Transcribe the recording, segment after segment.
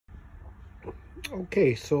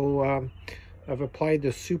Okay, so I've applied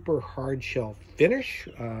the super hard shell finish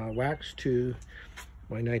wax to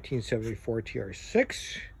my 1974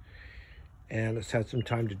 TR6, and it's had some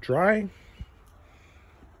time to dry.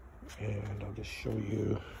 And I'll just show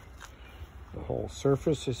you the whole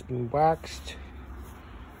surface has been waxed.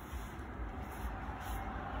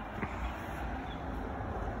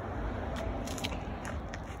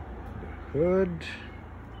 The hood.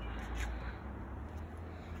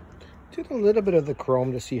 Did a little bit of the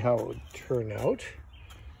chrome to see how it would turn out.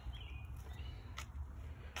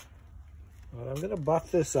 I'm going to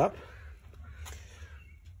buff this up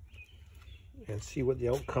and see what the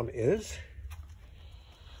outcome is.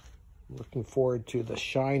 I'm looking forward to the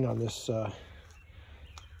shine on this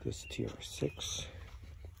this TR6.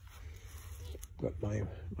 Got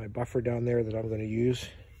my buffer down there that I'm going to use,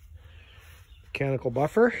 mechanical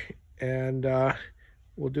buffer, and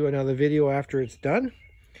we'll do another video after it's done.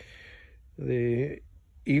 The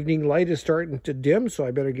evening light is starting to dim, so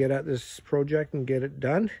I better get at this project and get it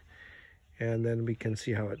done, and then we can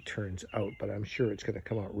see how it turns out, but I'm sure it's going to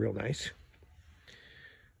come out real nice.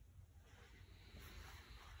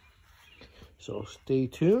 So stay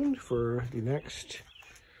tuned for the next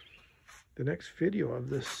video of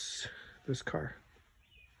this car,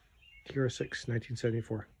 TR6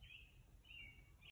 1974.